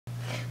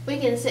We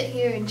can sit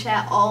here and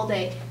chat all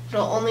day.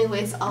 It'll only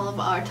waste all of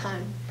our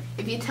time.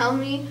 If you tell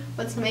me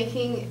what's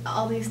making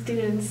all these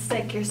students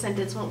sick, your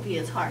sentence won't be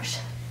as harsh.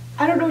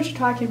 I don't know what you're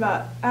talking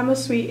about. I'm a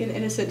sweet and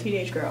innocent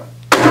teenage girl.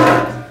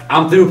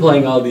 I'm through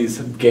playing all these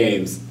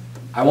games.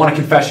 I want a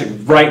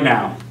confession right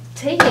now.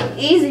 Take it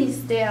easy,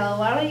 Stale.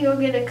 Why don't you go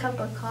get a cup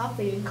of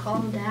coffee and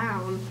calm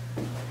down?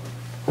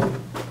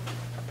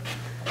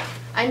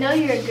 I know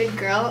you're a good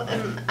girl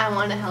and I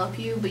want to help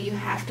you, but you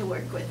have to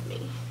work with me.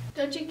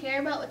 Don't you care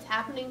about what's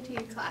happening to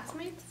your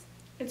classmates?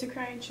 It's a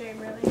crying shame,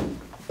 really.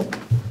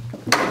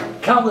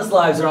 Countless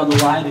lives are on the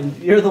line and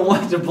you're the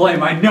one to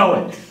blame. I know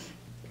it.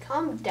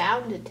 Calm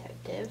down,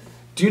 detective.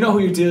 Do you know who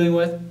you're dealing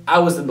with? I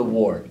was in the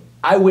war.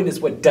 I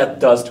witnessed what death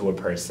does to a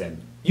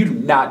person. You do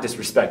not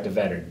disrespect a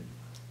veteran.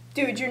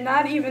 Dude, you're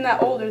not even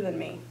that older than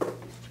me.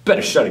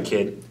 Better shut it,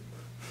 kid.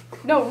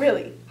 No,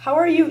 really. How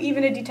are you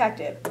even a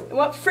detective?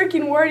 What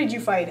freaking war did you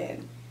fight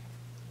in?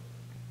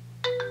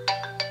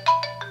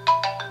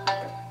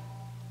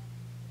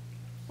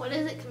 What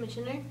is it,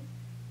 Commissioner?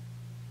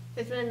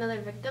 There's been another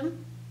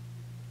victim?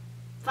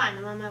 Fine,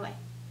 I'm on my way.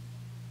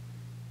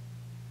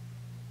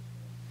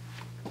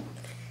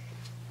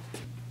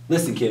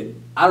 Listen,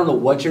 kid, I don't know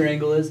what your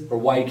angle is or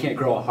why you can't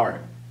grow a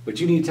heart, but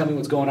you need to tell me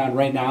what's going on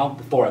right now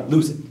before I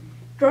lose it.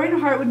 Growing a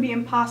heart would be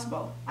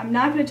impossible. I'm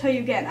not going to tell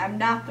you again. I'm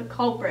not the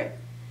culprit.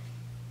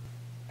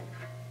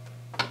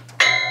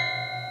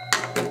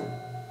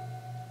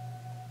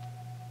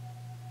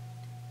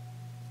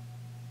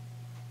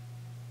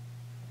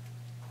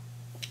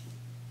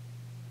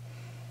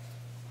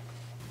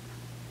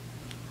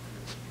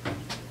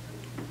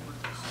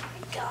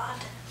 God.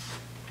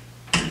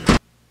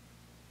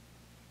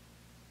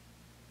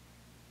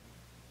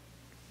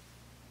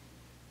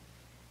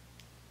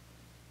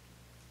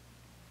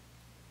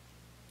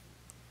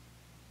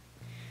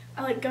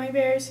 I like gummy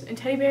bears and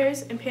teddy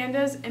bears and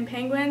pandas and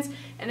penguins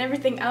and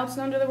everything else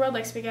known to the world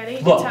like spaghetti.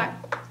 Look,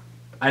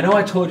 I know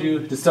I told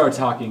you to start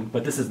talking,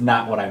 but this is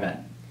not what I meant.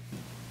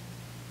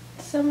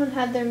 Someone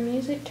had their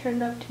music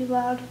turned up too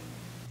loud.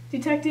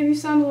 Detective, you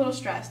sound a little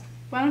stressed.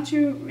 Why don't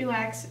you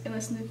relax and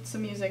listen to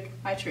some music?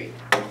 My treat.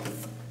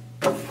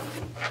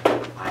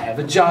 I have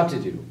a job to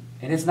do,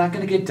 and it's not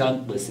going to get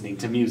done listening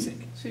to music.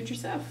 Suit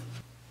yourself.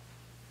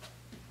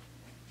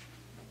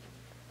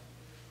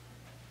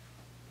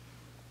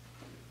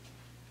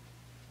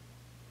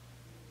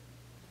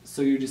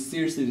 So you're just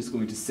seriously just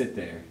going to sit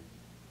there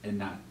and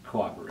not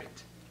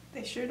cooperate?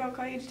 They sure don't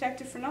call you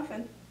detective for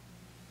nothing.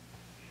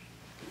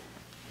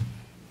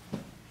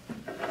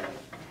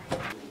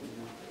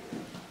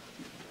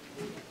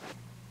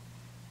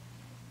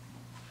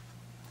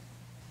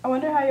 I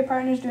wonder how your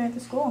partner's doing at the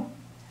school.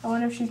 I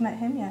wonder if she's met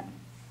him yet.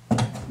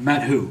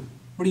 Met who?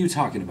 What are you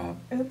talking about?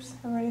 Oops,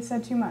 I've already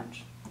said too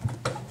much.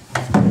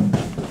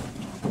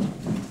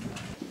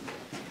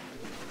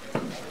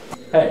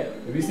 Hey,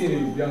 have you seen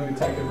a young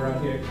detective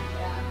around here?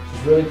 Yeah.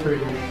 She's really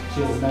pretty,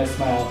 she has a nice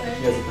smile,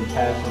 she has a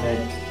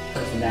compassionate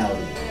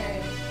personality.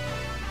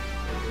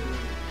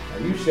 Are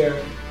you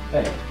Sheriff?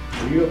 Hey,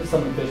 are you up to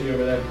something fishy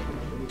over there?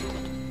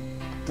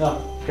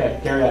 No, okay,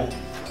 carry on.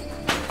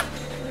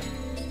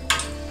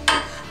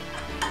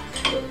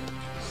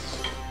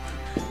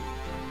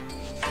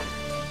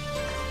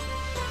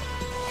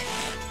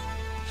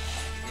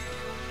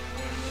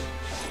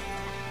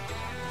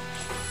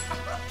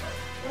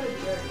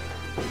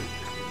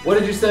 What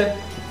did you say?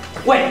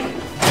 Wait!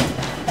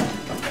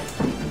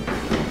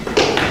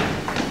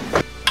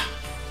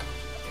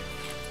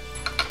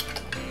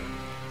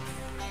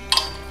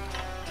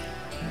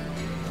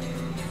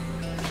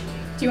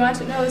 Do you want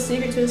to know the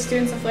secret to a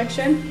student's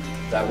affliction?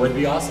 That would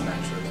be awesome,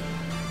 actually.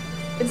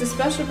 It's a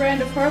special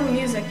brand of horrible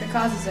music that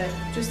causes it.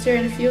 Just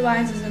hearing a few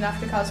lines is enough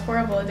to cause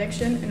horrible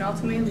addiction and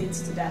ultimately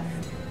leads to death.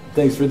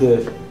 Thanks for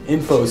the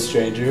info,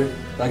 stranger.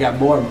 I got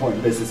more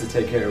important business to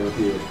take care of with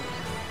you.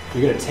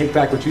 You're gonna take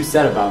back what you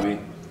said about me.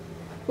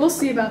 We'll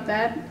see about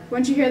that.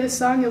 Once you hear this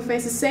song, you'll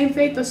face the same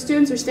fate those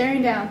students are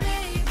staring down.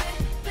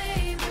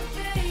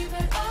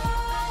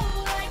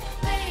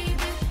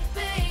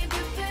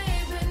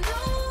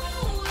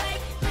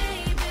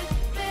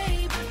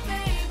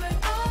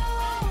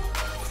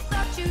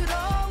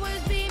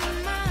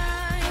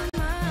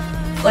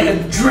 Like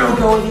a drill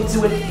going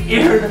into an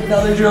ear and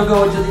another drill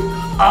going to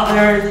the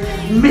other,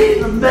 and me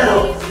in the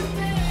middle.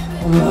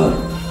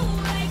 Ugh.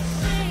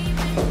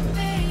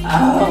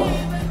 Ow.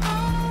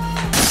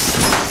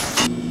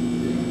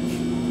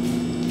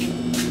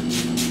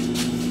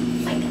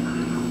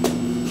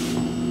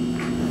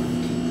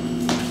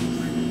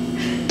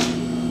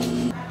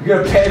 You're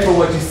gonna pay for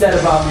what you said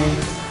about me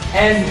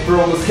and for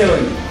almost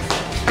killing me.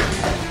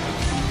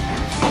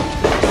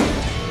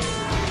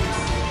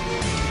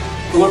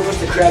 Whoever pushed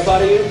the crap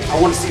out of you,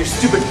 I want to see your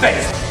stupid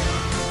face.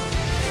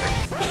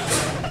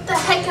 What the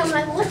heck am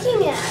I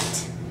looking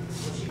at?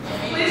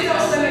 Please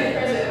don't send me to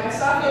prison. My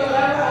stock will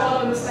never hold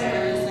up in the same.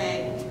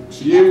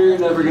 You're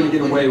never gonna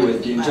get away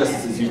with the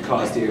injustices you've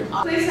caused here.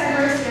 Please have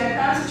mercy. I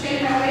promise to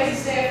change my ways and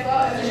stay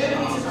afloat as a good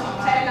piece of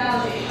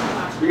technology.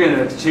 You're gonna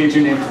have to change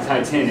your name to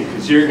Titanic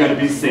because you're gonna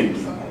be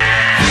sinking.